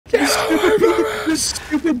This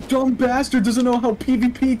stupid dumb bastard doesn't know how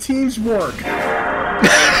PvP teams work.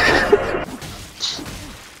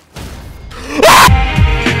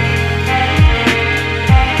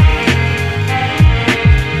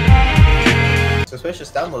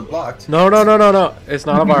 Suspicious download blocked. No. It's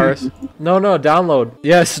not a virus. No, download.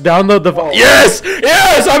 Yes, download the. Yes,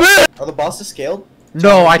 I'm in. Are the bosses scaled?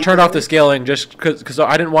 No, I turned off the scaling just because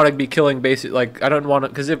I didn't want to be killing basic. Like I don't want to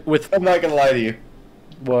because if with. I'm not gonna lie to you.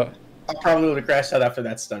 What? I probably would have crashed out after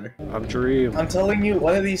that stunner. I'm dreaming. I'm telling you,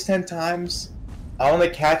 one of these 10 times, I want to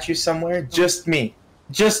catch you somewhere. Just me,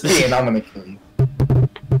 and I'm gonna kill you.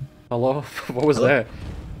 Hello? What was that?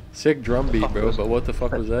 Sick drum beat, bro. But what the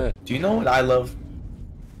fuck was that? Do you know what I love?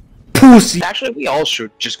 Pussy. Actually, we all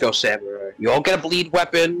should just go samurai. You all get a bleed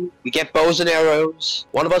weapon. We get bows and arrows.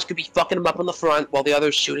 One of us could be fucking him up in the front while the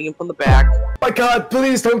other's shooting him from the back. My God,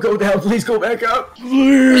 please don't go down. Please go back up.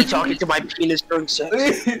 Me talking to my penis during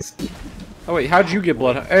sex. Please. Oh wait, how'd you get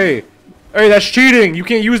blood? Hey, that's cheating. You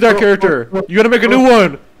can't use that character. You gotta make a new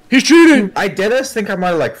one. He's cheating. I did think I might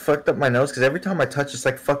have like fucked up my nose because every time I touch, it's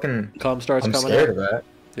like fucking. Cum starts I'm coming scared out. of that.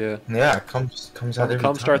 Yeah. Yeah, it comes out every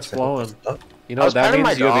Cum time. starts It's like, flowing. what the fuck? You know what that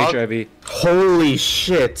means? You have HIV. Holy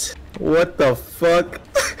shit! What the fuck?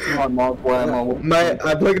 I'm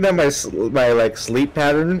looking at my like sleep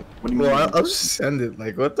pattern. What do you mean? I'll just send it.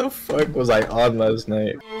 Like, what the fuck was I on last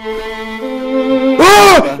night?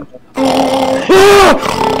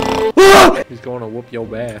 He's going to whoop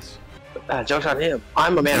your ass. Joke's on him.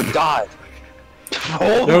 I'm a man of God.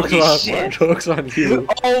 Holy shit. Joke's on you.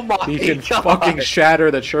 Oh my God. He can fucking shatter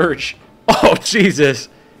the church. Oh Jesus.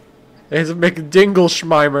 It's a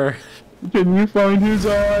McDingleschmimer. Can you find his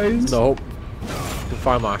eyes? Nope. I can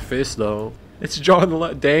find my fist though. It's John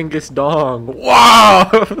Dangus Dong. Wow!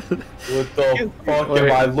 What the fuck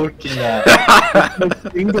am I looking at?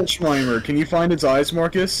 Englishmimer. Can you find his eyes,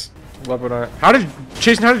 Marcus? Webinar.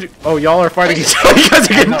 Jason, how did you? Oh, y'all are fighting each other. You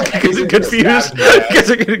guys are getting confused. You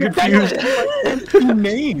guys are getting confused. Two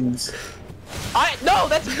names. No,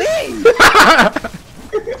 that's me!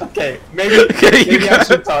 Okay, maybe I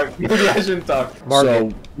should talk. Maybe I shouldn't talk.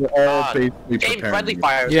 So, we're all basically Game preparing. friendly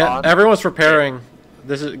fire is Yeah, on. everyone's preparing.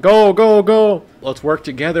 This is go. Let's work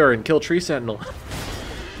together and kill Tree Sentinel.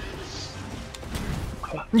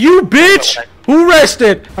 You bitch! Who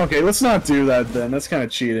rested? Okay, let's not do that then. That's kind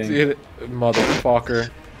of cheating. Motherfucker.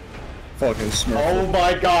 Fucking smart. Oh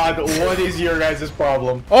my God, what is your guys'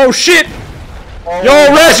 problem? Oh shit! Oh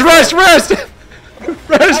Yo, rest! Rest, bro!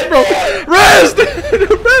 Rest! Rest!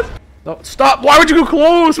 No, stop! Why would you go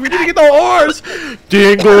close? We need to get the horse!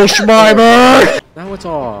 Dingle-schmimer! Now it's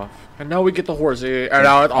off. And now we get the horsey. And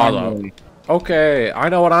now it's on. Okay, I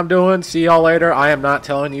know what I'm doing. See y'all later. I am not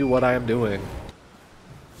telling you what I am doing.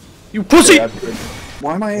 You pussy!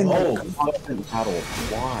 Why am I in a constant battle?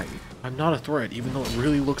 Why? I'm not a threat, even though it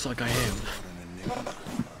really looks like I am.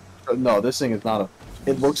 No, this thing is not a...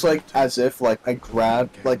 It looks like as if, like, I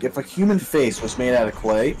grabbed... Like, if a human face was made out of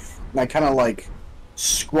clay, and I kind of, like,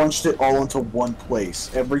 scrunched it all into one place.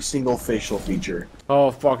 Every single facial feature. Oh,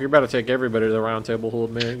 fuck. You're about to take everybody to the round table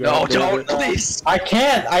hold, man. No, don't, please! I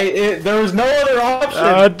can't. There was no other option.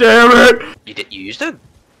 God damn it! You used it?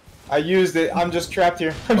 I used it. I'm just trapped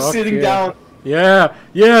here. I'm sitting down. Yeah,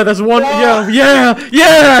 that's one.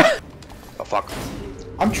 Yeah. Oh, fuck.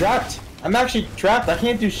 I'm trapped. I'm actually trapped. I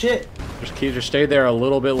can't do shit. Just stay there a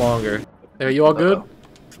little bit longer. Are you all good?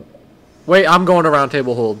 Wait, I'm going to round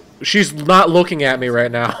table hold. She's not looking at me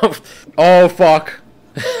right now. Oh, fuck.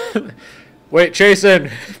 Wait,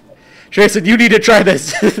 Jason, you need to try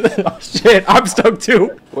this. Oh, shit, I'm stuck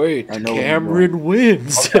too. Wait, Cameron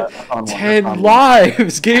wins. 10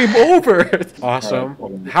 lives. Game over.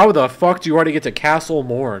 Awesome. How the fuck do you already get to Castle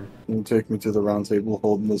Morn? You take me to the round table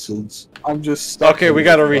holding missiles. I'm just stuck. Okay, we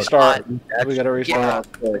gotta restart. Yeah.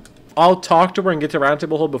 I'll talk to her and get to round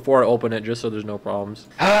table hold before I open it, just so there's no problems.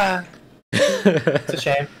 It's a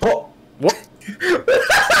shame. Oh. What?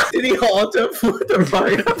 Did he halt up for the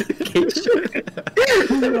fire application?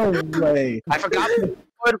 No way. I forgot it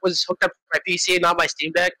was hooked up to my PC and not my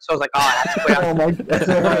Steam Deck, so I was like, oh, I have to wait out. Oh my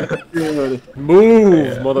God.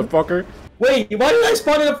 Move, motherfucker. Wait, why did I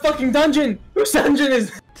spawn in a fucking dungeon? Whose dungeon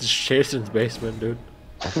is This is Jason's basement, dude.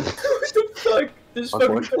 what the fuck? There's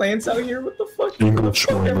fucking plants out here. What the fuck?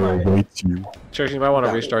 Jason, you might want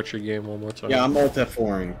to restart your game one more time. Yeah, I'm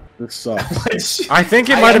alt-F4ing. This sucks. I think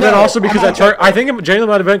it might have been also because I turned. I think Jalen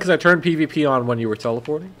might have been because I turned PvP on when you were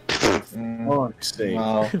teleporting. Oh, sake.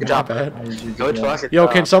 Wow. Good job, bad. Good fucking Yo,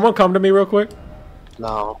 job. can someone come to me real quick?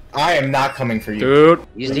 No. I am not coming for you. Dude,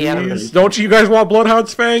 Use the enemy. please. Don't you guys want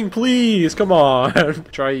Bloodhound's Fang? Please, come on.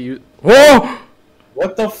 Try you. Whoa!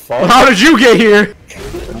 What the fuck? How did you get here?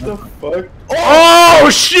 What the fuck? Oh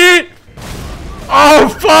shit! Oh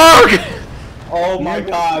fuck! Oh my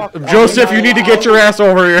god. Joseph, you need to get your ass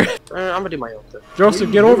over here. I'm gonna do my own thing.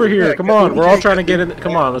 Joseph, get over here. Come on, we're all trying to get in.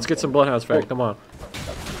 Come on, let's get some bloodhounds back. Come on.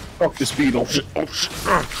 Fuck this beetle.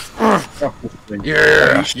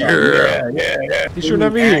 Yeah. He's shooting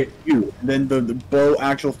at me. You. Then the bow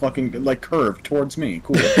actual fucking like curved towards me.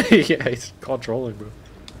 Cool. Yeah, he's called trolling, bro.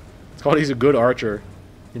 It's called he's a good archer.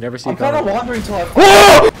 You never see. I'm kind of wandering till I.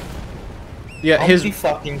 Oh! Yeah, Humpty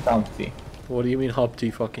fucking Dumpty. What do you mean,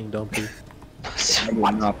 Humpty fucking Dumpty? I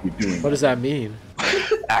will not be doing. What does that mean?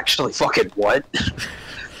 Actually, fucking what?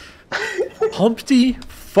 Humpty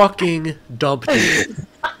fucking Dumpty.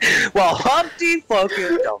 Well, Humpty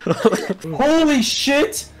fucking Dumpty. Holy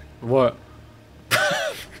shit! What?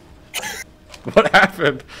 What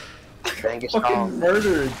happened? Genghis Fucking Khan.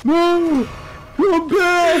 murdered. No! You're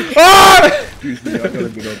bad! Ah! Excuse me, I gotta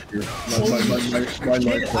get up here. My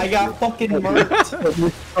Shit, I got fucking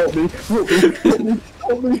murked. Help me!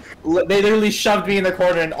 Help me! They literally shoved me in the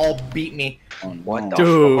corner and all beat me. What the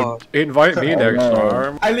Dude, fuck? invite me next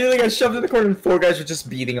time. I literally got shoved in the corner and 4 guys were just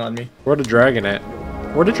beating on me. Where the dragon at?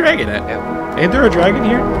 Where the dragon at? Ain't there a dragon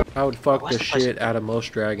here? I would fuck What's the the place? shit out of most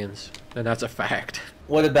dragons, and that's a fact.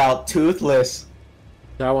 What about Toothless?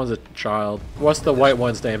 That one's a child. What's the white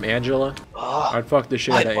one's name? Angela? Ugh. I'd fuck the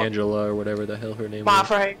shit out of fuck- Angela or whatever the hell her name My is.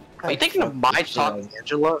 friend. Are you thinking of my talking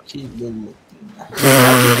Angela?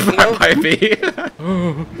 Might be.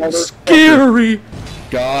 Scary!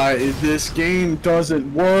 Guys, this game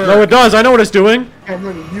doesn't work. No, it does. I know what it's doing.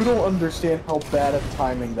 Cameron, you don't understand how bad of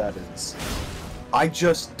timing that is. I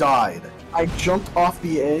just died. I jumped off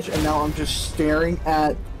the edge, and now I'm just staring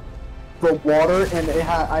at the water, and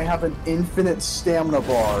I have an infinite stamina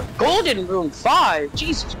bar. Golden Rune 5?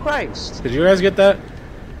 Jesus Christ. Did you guys get that?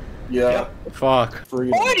 Yeah. Fuck.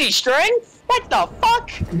 40 strength? What the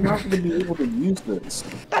fuck? I'm not gonna be able to use this.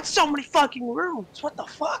 That's so many fucking runes. What the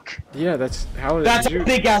fuck? Yeah, that's how it is. That's a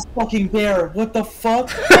big ass fucking bear. What the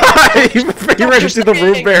fuck? You ready to see the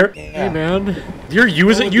root bear? Yeah. Hey man, you're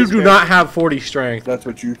using. You do not have 40 strength. That's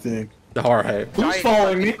what you think. Alright. Who's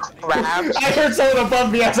following me? Crabs. I heard someone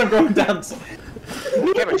above me as I'm going down.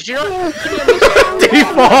 Cameron, did you know?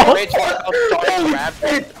 Default.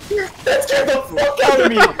 That scared the fuck out of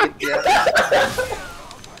me.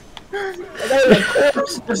 The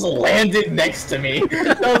corpse just landed next to me.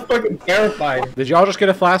 That was fucking terrifying. Did y'all just get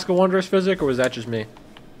a flask of wondrous physic, or was that just me?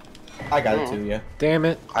 I got it too, yeah. Damn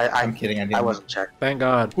it! I'm kidding, I didn't. I wasn't checked. Thank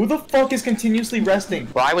God. Who the fuck is continuously resting?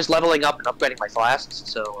 Well, I was leveling up and upgrading my flasks,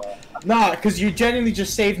 so, Nah, because you genuinely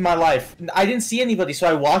just saved my life. I didn't see anybody, so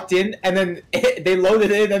I walked in, and then they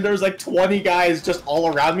loaded in, and there was like 20 guys just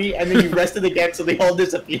all around me, and then you rested again, so they all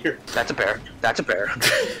disappeared. that's a bear. That's a bear.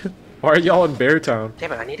 Why are y'all in Bear Town?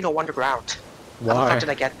 Damn it, I need to go underground. How the Why? fuck did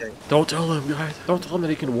I get there? Don't tell him, guys. Don't tell him that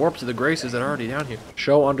he can warp to the graces that are already down here.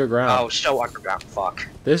 Show underground. Oh, so underground. Fuck.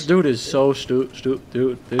 This dude is so dude.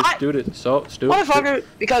 This dude is so stupid. Motherfucker,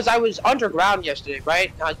 because I was underground yesterday,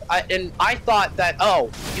 right? And I thought that, oh,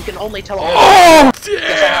 you can only tell Oh Guess I have to,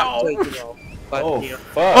 damn! you know, but, Oh, you know.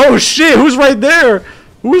 fuck. Oh shit! Who's right there?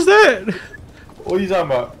 Who's that? What are you talking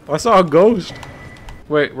about? I saw a ghost.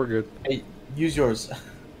 Wait, we're good. Hey, use yours.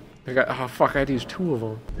 I got. Oh fuck! I had to use 2 of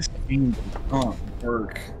them. This game does not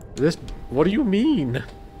work. This. What do you mean?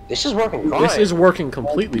 This is working fine. This is working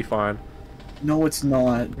completely fine. No, it's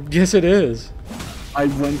not. Yes, it is. I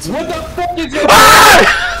went to. What the fuck is it?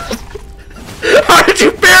 Ah! How did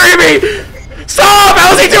you bury me? Stop!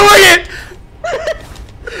 How's he doing it?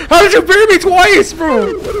 How did you bury me twice,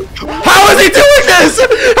 bro? How is he doing this?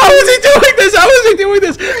 How is he doing this? How is he doing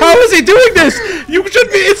this? How is he doing this? You should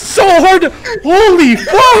be. It's so hard. Holy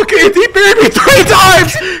fuck! He buried me 3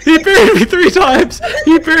 times. He buried me 3 times.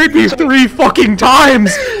 He buried me 3 fucking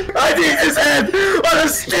times. I need his head on a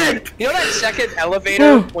stick! You know that second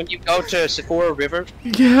elevator when you go to Sephora River?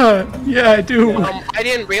 Yeah, I do. I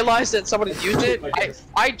didn't realize that someone had used it.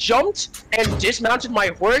 I jumped and dismounted my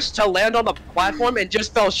horse to land on the platform and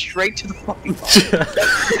just fell straight to the fucking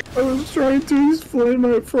I was trying to explain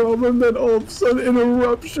my problem, then all of a sudden an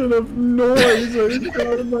eruption of noise like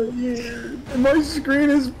out of my ear. And my screen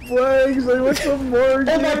is blank, so I went to mark.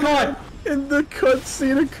 Oh my god! And the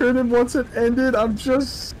cutscene occurred, and once it ended, I'm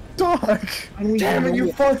just stuck. Damn it,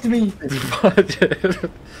 you fucked me!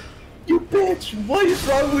 You bitch! What is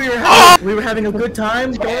wrong with your house? We were having a good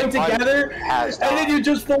time, going together, and then you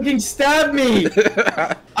just fucking stabbed me!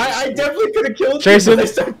 I definitely could have killed Jason,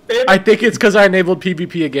 you, but I think it's because I enabled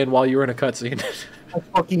PvP again while you were in a cutscene. I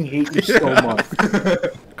fucking hate you so much.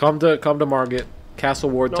 Come to Margit. Castle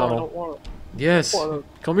Ward No, I Tunnel. don't want it. Yes.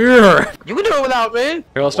 Come here. You can do it without me.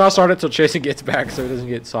 Here, let's not start it till Jason gets back so he doesn't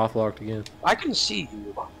get soft locked again. I can see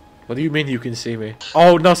you. What do you mean you can see me?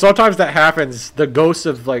 Oh no, sometimes that happens. The ghosts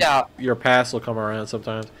of like your past will come around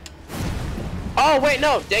sometimes. Oh wait,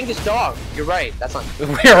 no, Dengus dog. You're right. That's not.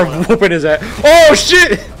 We are whooping his ass. Oh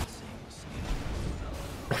shit!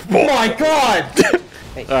 Oh my god!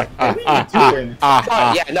 Hey, What are you doing?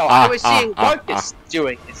 yeah, no, I was seeing Marcus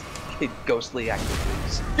doing his ghostly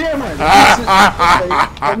activities. Damn it!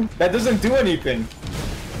 That doesn't do anything.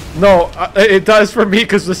 No, it does for me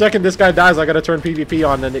because the second this guy dies, I gotta turn PvP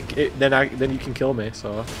on. Then you can kill me.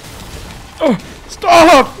 So. Oh,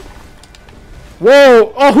 stop!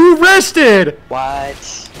 Whoa! Oh, who rested?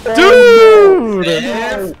 What? Dude!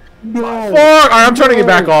 No. Fuck! Alright, I'm turning it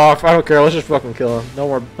back off. I don't care. Let's just fucking kill him.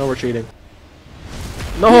 No more cheating.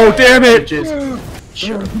 No, damn it!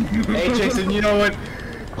 Sure. Hey, Jason, you know what?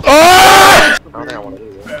 Ah! I don't think I want to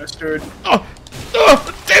do that. Bastard. Oh,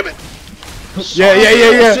 damn it!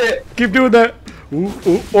 Yeah. Shit. Keep doing that. Ooh,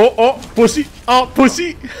 oh, pussy. Oh,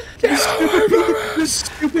 pussy. This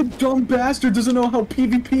stupid dumb bastard doesn't know how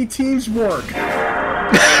PvP teams work.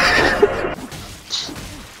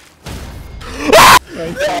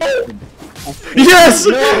 Yes!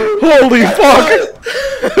 Holy fuck!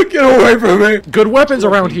 Get away from me! Good weapons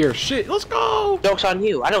around here. Shit, let's go! Joke's on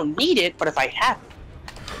you. I don't need it, but if I have it.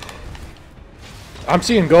 I'm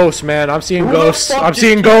seeing ghosts, man. I'm seeing ghosts. I'm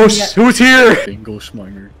seeing ghosts. Who's here? Dingle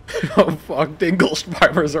Schminger. Oh fuck,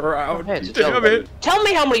 Dinglespipers around. Damn it. Tell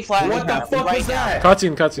me how many flags What the fuck was that?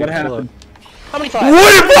 Cutscene. What happened? How many flags?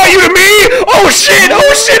 What brought you to me? Oh shit!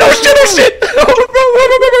 Oh shit! Oh shit! Oh shit!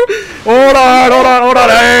 Hold on!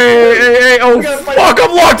 Hey! Oh fuck!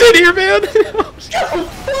 I'm locked in here, man.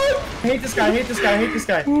 I hate this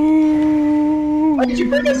guy. Why did you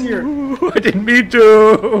bring us here? I didn't mean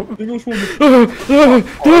to. What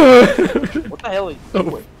the hell is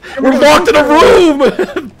We're locked in a room.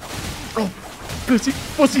 Oh, pussy,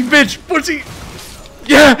 bitch, pussy.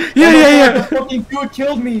 Yeah. The fucking dude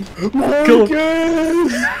killed me. Kill him.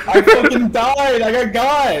 I fucking died. I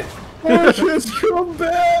got. Marcus, come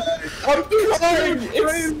back! I'm trying.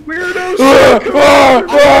 It's weirdo.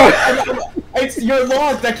 It's you're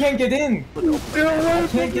locked. I can't get in. I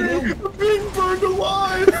can't get in. I'm being burned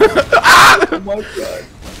alive. Oh my god.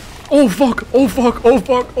 Oh fuck.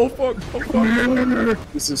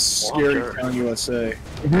 This is scary town USA.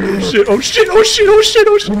 Oh shit.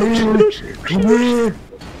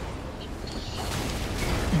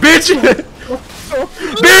 Bitch!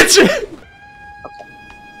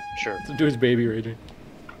 Sure. To do his baby raging.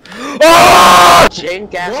 Oh! Jane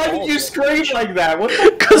Gas. Why did you scream like that? What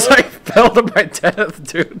the? Cause I fell to my death,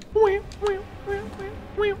 dude.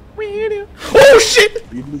 Oh shit!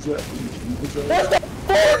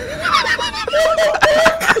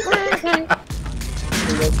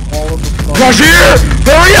 Rush here!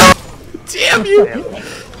 Hurry up! Damn you!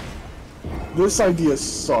 This idea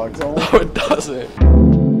sucks. No, it doesn't.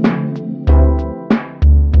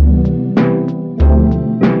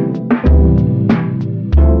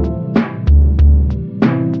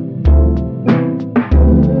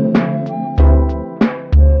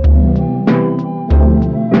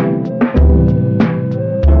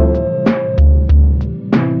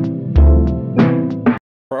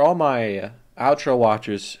 For all my outro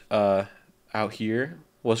watchers out here,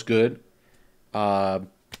 what's good?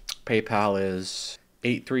 PayPal is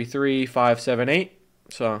 833-578.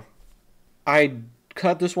 So I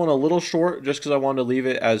cut this one a little short just because I wanted to leave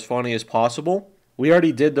it as funny as possible. We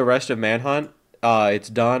already did the rest of Manhunt. It's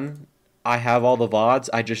done. I have all the VODs.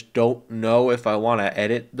 I just don't know if I want to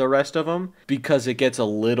edit the rest of them because it gets a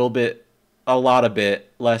lot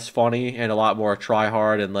less funny and a lot more try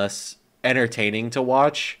hard and less entertaining to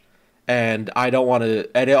watch. And I don't want to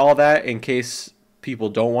edit all that in case people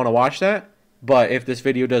don't want to watch that. But if this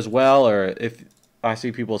video does well, or if I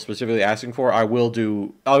see people specifically asking for it, I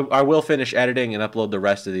will finish editing and upload the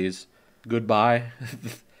rest of these. Goodbye.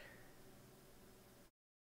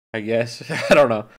 I guess. I don't know.